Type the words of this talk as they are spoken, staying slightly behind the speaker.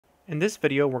In this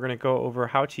video, we're going to go over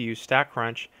how to use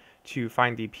StatCrunch to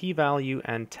find the p-value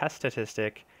and test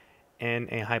statistic in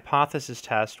a hypothesis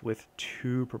test with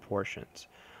two proportions.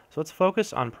 So let's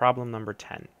focus on problem number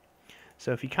 10.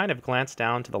 So if you kind of glance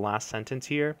down to the last sentence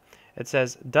here, it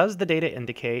says, does the data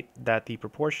indicate that the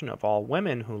proportion of all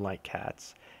women who like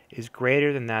cats is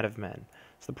greater than that of men?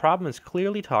 So the problem is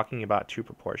clearly talking about two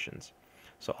proportions.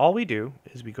 So all we do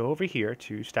is we go over here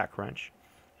to StatCrunch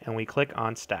and we click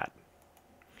on Stat.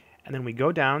 And then we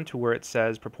go down to where it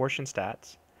says proportion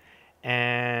stats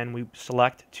and we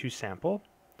select to sample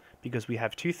because we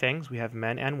have two things, we have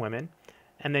men and women,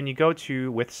 and then you go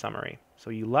to with summary. So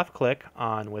you left click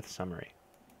on with summary.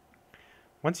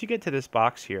 Once you get to this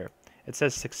box here, it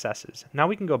says successes. Now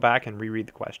we can go back and reread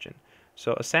the question.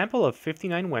 So a sample of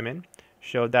 59 women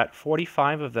showed that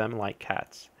 45 of them like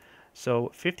cats.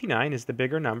 So 59 is the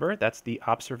bigger number, that's the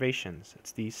observations,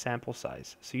 it's the sample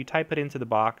size. So you type it into the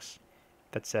box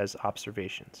that says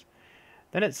observations.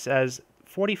 Then it says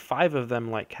 45 of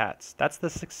them like cats. That's the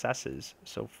successes,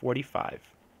 so 45.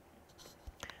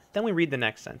 Then we read the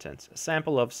next sentence. A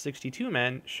sample of 62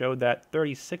 men showed that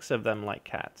 36 of them like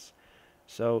cats.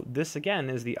 So this again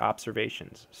is the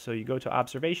observations. So you go to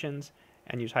observations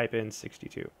and you type in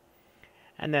 62.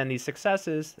 And then the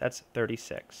successes, that's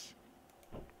 36.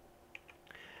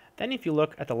 Then if you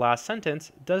look at the last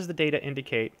sentence, does the data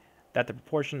indicate that the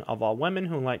proportion of all women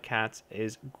who like cats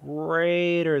is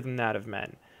greater than that of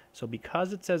men? So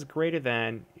because it says greater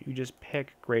than, you just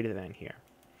pick greater than here.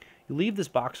 You leave this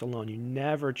box alone. You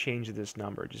never change this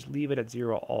number. Just leave it at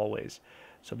 0 always.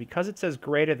 So because it says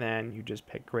greater than, you just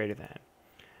pick greater than.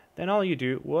 Then all you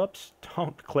do, whoops,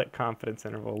 don't click confidence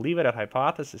interval. Leave it at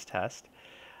hypothesis test.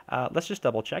 Let's just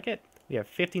double check it. We have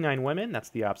 59 women. That's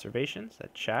the observations.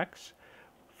 That checks.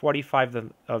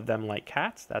 45 of them like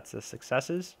cats. That's the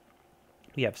successes.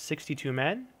 We have 62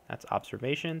 men, that's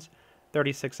observations,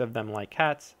 36 of them like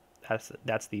cats,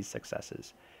 that's these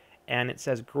successes. And it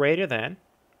says greater than,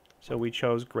 so we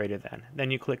chose greater than.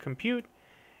 Then you click compute,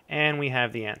 and we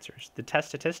have the answers. The test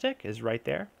statistic is right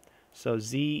there. So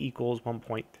z equals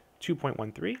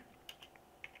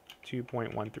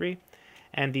 2.13,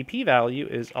 and the p-value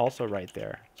is also right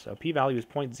there. So p-value is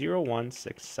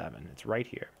 0.0167, it's right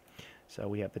here. So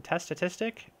we have the test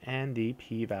statistic and the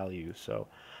p-value. So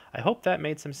I hope that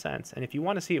made some sense. And if you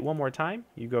want to see it one more time,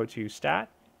 you go to Stat,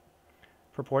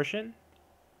 Proportion,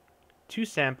 to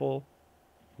Sample,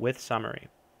 with Summary.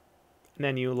 And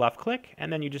then you left click,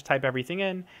 and then you just type everything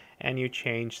in, and you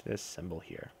change this symbol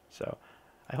here. So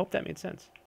I hope that made sense.